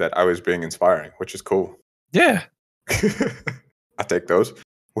assume that I was being inspiring, which is cool. Yeah, I take those.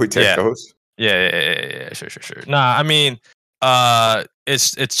 We take Yeah. those. yeah. Sure. Nah, I mean,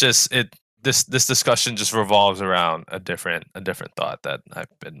 it's just this discussion just revolves around a different thought that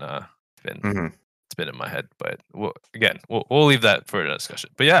I've been hmm it's been in my head. But we'll leave that for a discussion.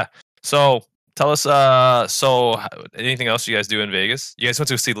 But yeah, so tell us, anything else you guys do in Vegas? You guys went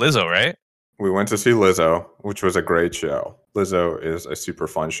to see Lizzo, right? We went to see Lizzo, which was a great show. Lizzo is a super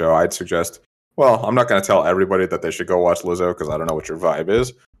fun show. I'd suggest, well, I'm not going to tell everybody that they should go watch Lizzo because I don't know what your vibe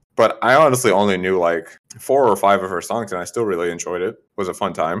is. But I honestly only knew like 4 or 5 of her songs, and I still really enjoyed it. It was a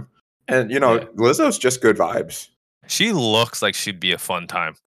fun time. And, Yeah. Lizzo's just good vibes. She looks like she'd be a fun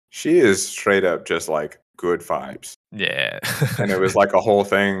time. She is straight up just like good vibes. Yeah. And it was like a whole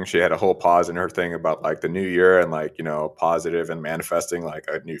thing. She had a whole pause in her thing about like the new year and like, positive and manifesting like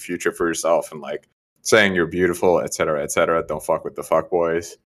a new future for yourself and like saying you're beautiful, et cetera, et cetera. Don't fuck with the fuck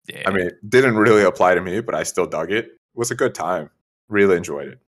boys. Yeah. I mean, it didn't really apply to me, but I still dug it. It was a good time. Really enjoyed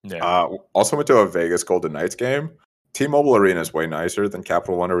it. Yeah. Also went to a Vegas Golden Knights game. T-Mobile Arena is way nicer than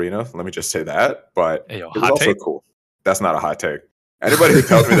Capital One Arena. Let me just say that. But Hey, yo, it was hot also take? cool. That's not a hot take. Anybody who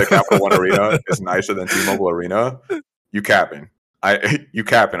tells me that Capital One Arena is nicer than T-Mobile Arena, you capping. You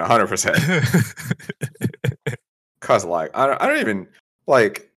capping 100%. Cause like I don't even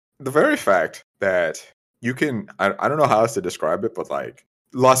like the very fact that you can. I don't know how else to describe it, but like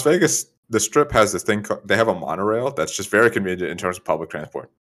Las Vegas, the Strip has this thing. They have a monorail that's just very convenient in terms of public transport.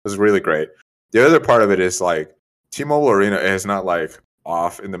 It's really great. The other part of it is like T-Mobile Arena is not like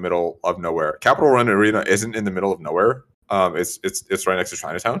off in the middle of nowhere. Capital One Arena isn't in the middle of nowhere. It's right next to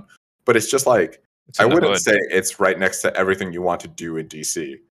Chinatown, but it's just like I wouldn't say it's right next to everything you want to do in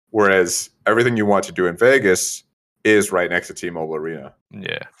DC. Whereas everything you want to do in Vegas is right next to T-Mobile Arena.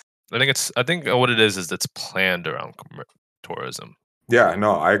 Yeah, I think what it is it's planned around tourism. Yeah,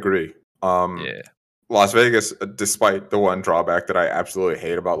 no, I agree. Yeah, Las Vegas, despite the one drawback that I absolutely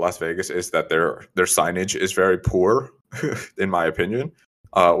hate about Las Vegas is that their signage is very poor, in my opinion.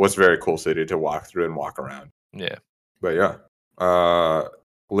 Was a very cool city to walk through and walk around. yeah. But yeah,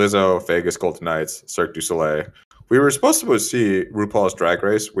 Lizzo, Vegas Golden Knights, Cirque du Soleil. We were supposed to see RuPaul's Drag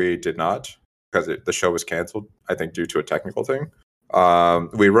Race. We did not because the show was canceled, I think, due to a technical thing.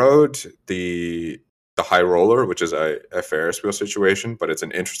 We rode the High Roller, which is a Ferris wheel situation, but it's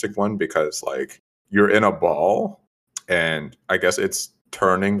an interesting one because like you're in a ball and I guess it's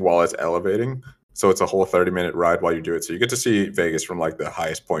turning while it's elevating. So it's a whole 30-minute ride while you do it. So you get to see Vegas from like the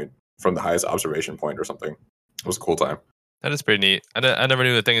highest point, from the highest observation point or something. It was a cool time. That is pretty neat. I never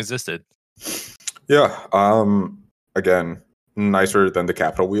knew the thing existed. Yeah. Again, nicer than the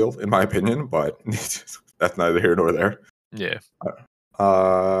Capitol wheel, in my opinion, but that's neither here nor there. Yeah.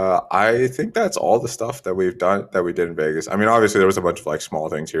 I think that's all the stuff that we did in Vegas. I mean, obviously there was a bunch of like small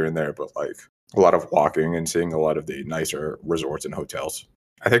things here and there, but like a lot of walking and seeing a lot of the nicer resorts and hotels.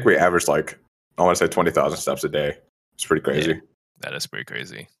 I think we averaged like, I want to say 20,000 steps a day. It's pretty crazy. Yeah, that is pretty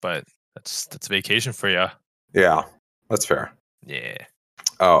crazy, but that's vacation for you. Yeah, that's fair. Yeah.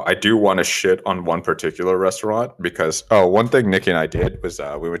 Oh, I do want to shit on one particular restaurant because one thing Nikki and I did was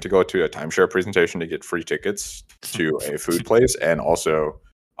we went to go to a timeshare presentation to get free tickets to a food place and also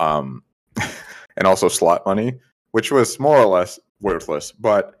slot money, which was more or less worthless.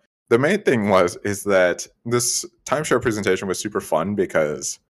 But the main thing is that this timeshare presentation was super fun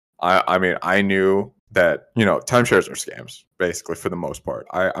because I mean I knew that timeshares are scams basically for the most part.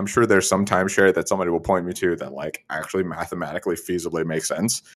 I'm sure there's some timeshare that somebody will point me to that like actually mathematically feasibly makes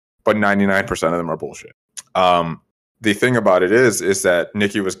sense, but 99% of them are bullshit. The thing about it is that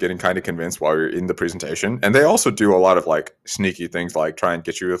Nikki was getting kind of convinced while we were in the presentation, and they also do a lot of like sneaky things like try and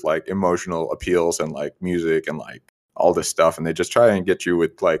get you with like emotional appeals and like music and like all this stuff, and they just try and get you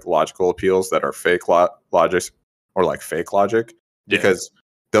with like logical appeals that are fake logic or like fake logic because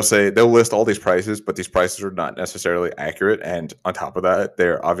they'll list all these prices, but these prices are not necessarily accurate. And on top of that,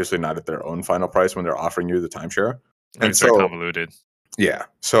 they're obviously not at their own final price when they're offering you the timeshare. And it's very convoluted. Yeah.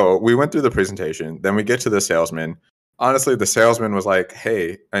 So we went through the presentation. Then we get to the salesman. Honestly, the salesman was like,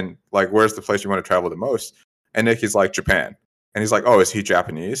 hey, and like, where's the place you want to travel the most? And Nikki's like, Japan. And he's like, oh, is he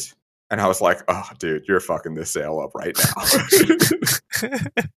Japanese? And I was like, oh, dude, you're fucking this sale up right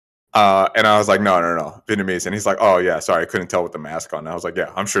now. And I was like, no, Vietnamese. And he's like, oh, yeah, sorry, I couldn't tell with the mask on. And I was like,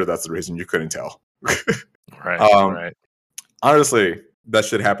 yeah, I'm sure that's the reason you couldn't tell. Right. Honestly, that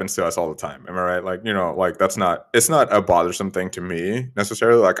shit happens to us all the time. Am I right? Like, like it's not a bothersome thing to me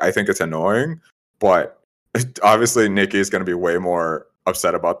necessarily. Like, I think it's annoying, but obviously Nikki is going to be way more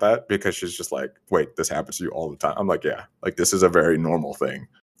upset about that because she's just like, wait, this happens to you all the time. I'm like, yeah, like this is a very normal thing.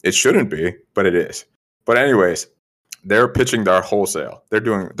 It shouldn't be, but it is. But anyways, they're pitching their wholesale. They're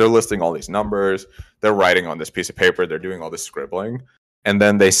listing all these numbers. They're writing on this piece of paper. They're doing all this scribbling. And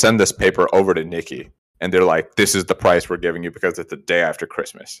then they send this paper over to Nikki. And they're like, this is the price we're giving you because it's the day after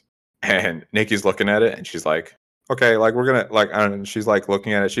Christmas. And Nikki's looking at it and she's like, okay, like we're going to like, and she's like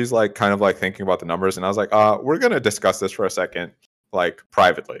looking at it. She's like kind of like thinking about the numbers. And I was like, we're going to discuss this for a second, like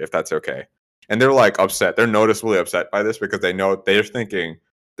privately, if that's okay. And they're like upset. They're noticeably upset by this because they know they're thinking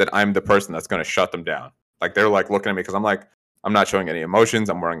that I'm the person that's going to shut them down. Like they're like looking at me because I'm like, I'm not showing any emotions.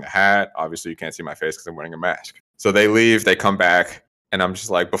 I'm wearing a hat. Obviously you can't see my face because I'm wearing a mask. So they leave, they come back. And I'm just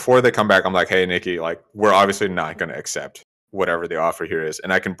like, before they come back, I'm like, hey, Nikki, like, we're obviously not going to accept whatever the offer here is.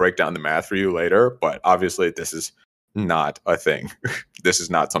 And I can break down the math for you later. But obviously, this is not a thing. This is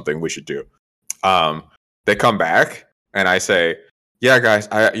not something we should do. They come back and I say, yeah, guys,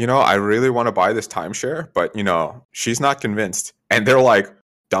 I really want to buy this timeshare. But, she's not convinced. And they're like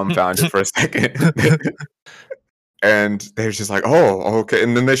dumbfounded for a second. And they're just like, oh, okay.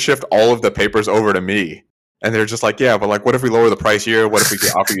 And then they shift all of the papers over to me. And they're just like, yeah, but like, what if we lower the price here? What if we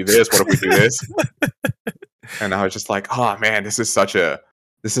offer you this? What if we do this? And I was just like, oh man, this is such a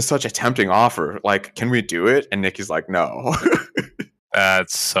tempting offer. Like, can we do it? And Nikki's like, no.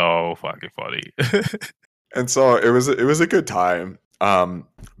 That's so fucking funny. And so it was a good time.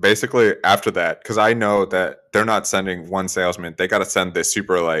 Basically after that, because I know that they're not sending one salesman. They got to send this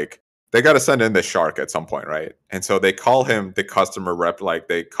they got to send in the shark at some point, right? And so they call him the customer rep, like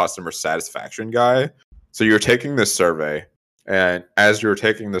the customer satisfaction guy. So you're taking this survey, and as you're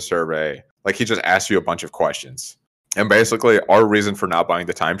taking the survey, like he just asks you a bunch of questions. And basically our reason for not buying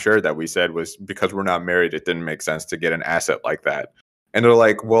the timeshare that we said was because we're not married. It didn't make sense to get an asset like that. And they're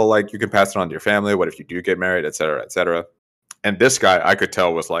like, well, like you can pass it on to your family. What if you do get married, et cetera, et cetera. And this guy I could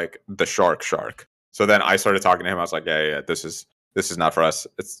tell was like the shark. So then I started talking to him. I was like, yeah, this is not for us.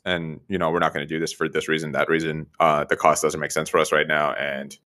 And we're not going to do this for this reason, that reason. The cost doesn't make sense for us right now.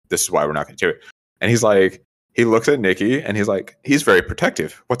 And this is why we're not going to do it. And he's like, he looks at Nikki and he's like, he's very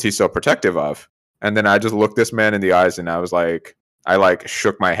protective. What's he so protective of? And then I just looked this man in the eyes and I was like, I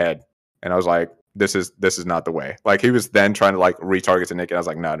shook my head and I was like, this is not the way. Like he was then trying to like retarget to Nikki. And I was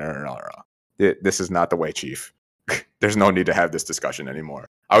like, no. This is not the way, Chief. There's no need to have this discussion anymore.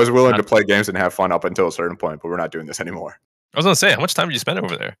 I was willing to play games and have fun up until a certain point, but we're not doing this anymore. I was going to say, how much time did you spend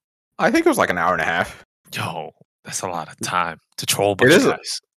over there? I think it was like an hour and a half. Yo, that's a lot of time to troll a bunch of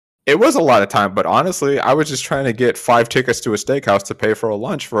guys. It was a lot of time, but honestly, I was just trying to get 5 tickets to a steakhouse to pay for a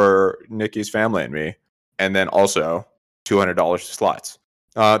lunch for Nikki's family and me. And then also $200 slots.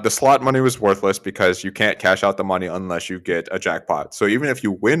 The slot money was worthless because you can't cash out the money unless you get a jackpot. So even if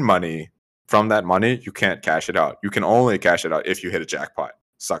you win money from that money, you can't cash it out. You can only cash it out if you hit a jackpot.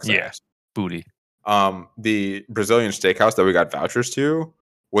 Sucks ass. Booty. The Brazilian steakhouse that we got vouchers to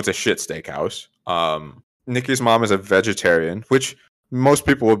was a shit steakhouse. Nikki's mom is a vegetarian, which most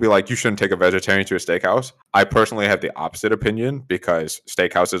people will be like, you shouldn't take a vegetarian to a steakhouse. I personally have the opposite opinion because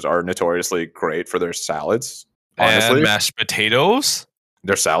steakhouses are notoriously great for their salads. Honestly, and mashed potatoes.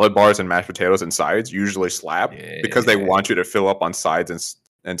 Their salad bars and mashed potatoes and sides usually slap because they want you to fill up on sides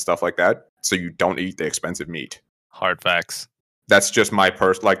and stuff like that, so you don't eat the expensive meat. Hard facts. That's just my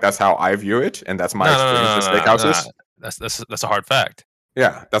that's how I view it, and that's my experience with steakhouses. That's a hard fact.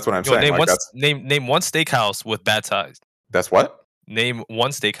 Yeah, that's what I'm saying. Name one steakhouse with bad sides. That's what? Name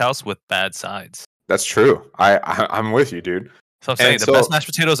one steakhouse with bad sides. That's true. I'm with you, dude. So I'm saying the best mashed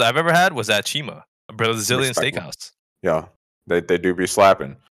potatoes I've ever had was at Chima, a Brazilian steakhouse. Yeah, they do be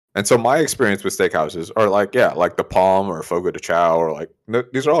slapping. And so my experience with steakhouses are like the Palm or Fogo de Chao or like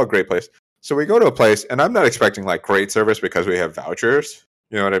these are all a great place. So we go to a place and I'm not expecting like great service because we have vouchers.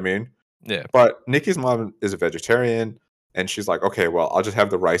 You know what I mean? Yeah. But Nikki's mom is a vegetarian and she's like, okay, well, I'll just have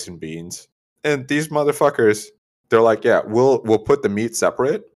the rice and beans. And these motherfuckers, they're like, yeah, we'll put the meat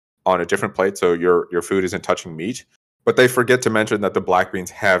separate on a different plate so your food isn't touching meat. But they forget to mention that the black beans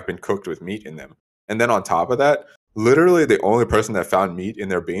have been cooked with meat in them. And then on top of that, literally the only person that found meat in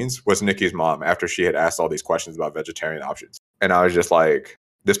their beans was Nikki's mom after she had asked all these questions about vegetarian options. And I was just like,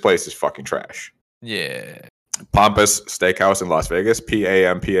 this place is fucking trash. Yeah. Pampas Steakhouse in Las Vegas,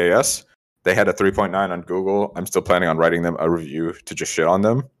 PAMPAS. They had a 3.9 on Google. I'm still planning on writing them a review to just shit on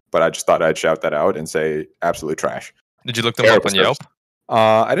them. but I just thought I'd shout that out and say absolutely trash. Did you look them up on Yelp?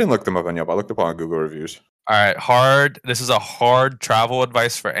 I didn't look them up on Yelp. I looked up on Google reviews. All right, this is a hard travel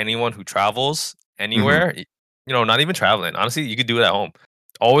advice for anyone who travels anywhere. Not even traveling. Honestly, you could do it at home.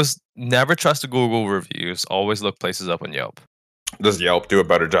 Always never trust the Google reviews. Always look places up on Yelp. Does Yelp do a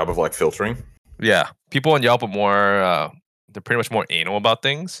better job of like filtering? Yeah, people on Yelp are more. They're pretty much more anal about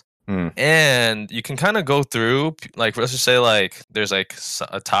things, and you can kind of go through. Like, let's just say, like, there's like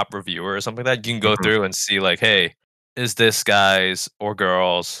a top reviewer or something like that. You can go through and see, like, hey, is this guy's or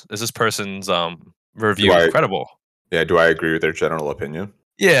girl's? Is this person's review credible? Yeah. Do I agree with their general opinion?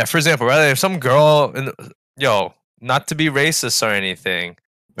 Yeah. For example, right? If some girl, not to be racist or anything,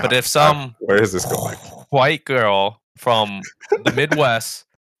 but if some where is this going? White girl from the Midwest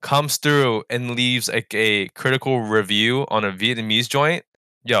comes through and leaves like a critical review on a Vietnamese joint,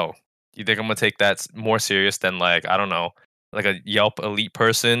 you think I'm gonna take that more serious than like, I don't know, like a Yelp elite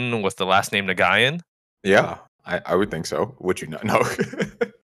person with the last name Nagayan? Yeah, I would think so. Would you not know?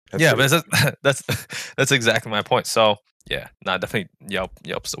 Yeah, but that's exactly my point. So yeah, definitely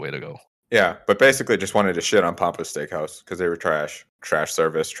Yelp's the way to go. Yeah, but basically just wanted to shit on Pampas Steakhouse because they were trash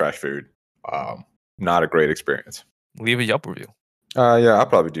service, trash food. Not a great experience. Leave a Yelp review. Yeah, I'll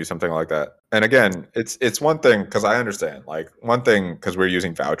probably do something like that. And again, it's one thing because I understand, like one thing because we're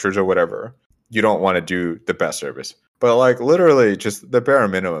using vouchers or whatever, you don't want to do the best service. But like literally just the bare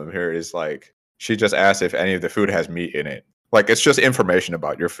minimum here is like she just asked if any of the food has meat in it. Like it's just information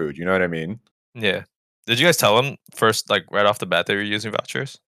about your food. You know what I mean? Yeah. Did you guys tell them first, like right off the bat, they were using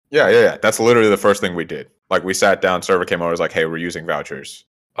vouchers? Yeah. That's literally the first thing we did. Like we sat down, server came over, was like, "Hey, we're using vouchers."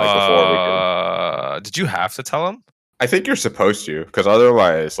 Like before we did you have to tell them? I think you're supposed to, because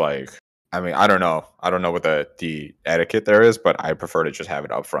otherwise, like, I mean, I don't know what the etiquette there is, but I prefer to just have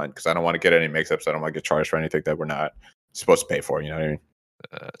it up front because I don't want to get any mix-ups. I don't want to get charged for anything that we're not supposed to pay for. You know what I mean?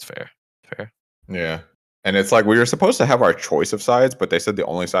 That's fair. Yeah. And it's like we were supposed to have our choice of sides, but they said the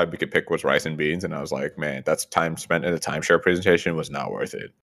only side we could pick was rice and beans, and I was like, man, that's time spent in a timeshare presentation was not worth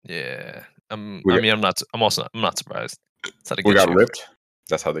it. Yeah. I'm not surprised. That's how they get you. Ripped.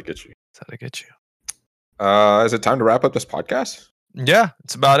 That's how they get you. That's how they get you. Is it time to wrap up this podcast? Yeah,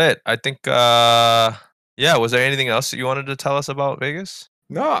 it's about it. I think was there anything else that you wanted to tell us about Vegas?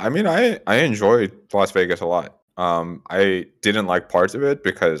 No, I mean I enjoyed Las Vegas a lot. I didn't like parts of it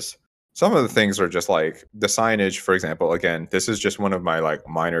because some of the things are just like the signage, for example. Again, this is just one of my like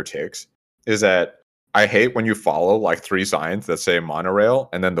minor ticks, is that I hate when you follow like 3 signs that say monorail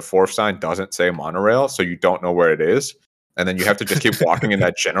and then the 4th sign doesn't say monorail, so you don't know where it is. And then you have to just keep walking in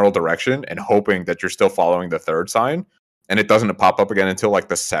that general direction and hoping that you're still following the 3rd sign. And it doesn't pop up again until like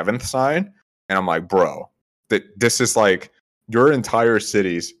the 7th sign. And I'm like, bro, this is like your entire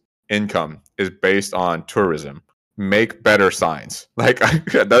city's income is based on tourism. Make better signs. Like,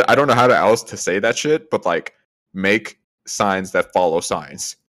 I don't know how else to say that shit, but like make signs that follow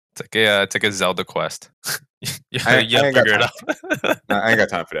signs. It's like a Zelda quest. you have to figure it out. I ain't got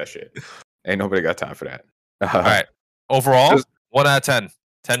time for that shit. Ain't nobody got time for that. All right. Overall, 1 out of 10.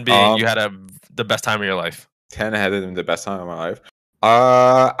 10 being you had the best time of your life. 10 had the best time of my life.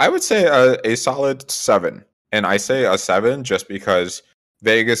 I would say a solid 7. And I say a 7 just because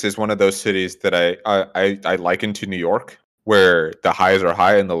Vegas is one of those cities that I liken to New York, where the highs are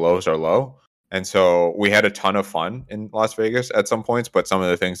high and the lows are low. And so we had a ton of fun in Las Vegas at some points, but some of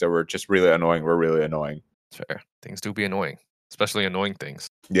the things that were just really annoying were really annoying. Fair. Things do be annoying, especially annoying things.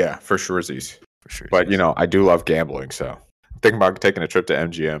 Yeah, for sure. But, I do love gambling, so I'm thinking about taking a trip to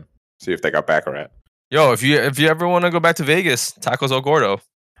MGM, see if they got Baccarat. Yo, if you ever want to go back to Vegas, Tacos El Gordo.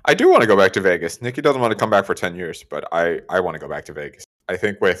 I do want to go back to Vegas. Nikki doesn't want to come back for 10 years, but I want to go back to Vegas. I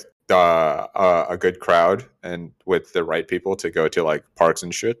think with a good crowd and with the right people to go to like parks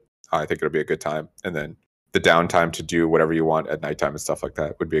and shit, I think it'll be a good time. And then the downtime to do whatever you want at nighttime and stuff like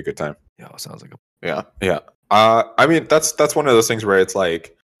that would be a good time. Yeah, sounds like yeah. I mean, that's one of those things where it's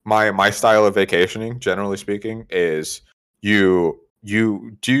like my style of vacationing, generally speaking, is you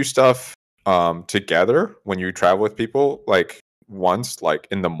do stuff together when you travel with people, like once, like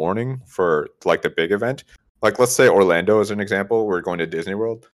in the morning for like the big event. Like let's say Orlando is an example. We're going to Disney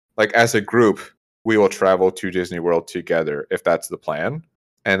World. Like as a group, we will travel to Disney World together if that's the plan.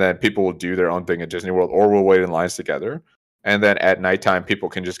 And then people will do their own thing at Disney World, or we'll wait in lines together. And then at nighttime, people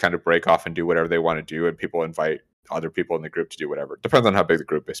can just kind of break off and do whatever they want to do. And people invite other people in the group to do whatever. Depends on how big the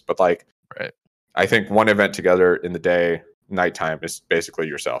group is. But like, right. I think one event together in the day, nighttime is basically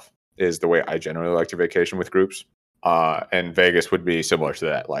yourself, is the way I generally like to vacation with groups. And Vegas would be similar to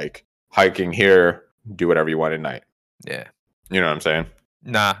that. Like hiking here, do whatever you want at night. Yeah. You know what I'm saying?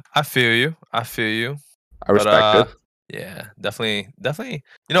 Nah, I feel you. I respect it. Yeah, definitely.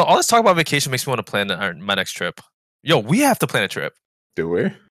 You know, all this talk about vacation makes me want to plan my next trip. Yo, we have to plan a trip. Do we?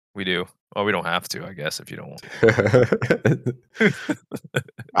 We do. Well, we don't have to, I guess, if you don't want.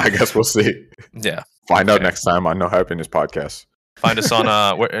 I guess we'll see. Yeah. Find out Okay. next time on No Happiness Podcast. Find us on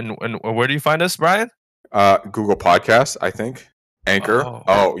where do you find us, Brian? Google Podcasts, I think. Anchor.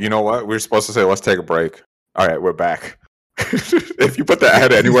 Oh, you know what? We were supposed to say let's take a break. All right, we're back. If you put the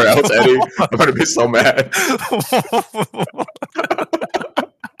ad anywhere else, Eddie, I'm gonna be so mad.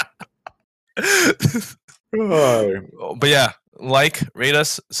 But yeah, like, rate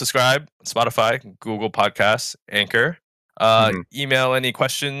us, subscribe, Spotify, Google Podcasts, Anchor. Email any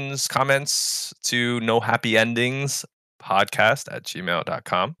questions, comments to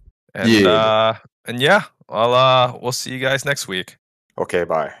nohappyendingspodcast@gmail.com. And yeah, we'll see you guys next week. Okay,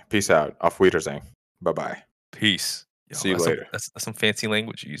 bye. Peace out. Auf Wiedersehen. Bye bye. Peace. Yo, See you later. That's some fancy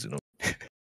language you're using.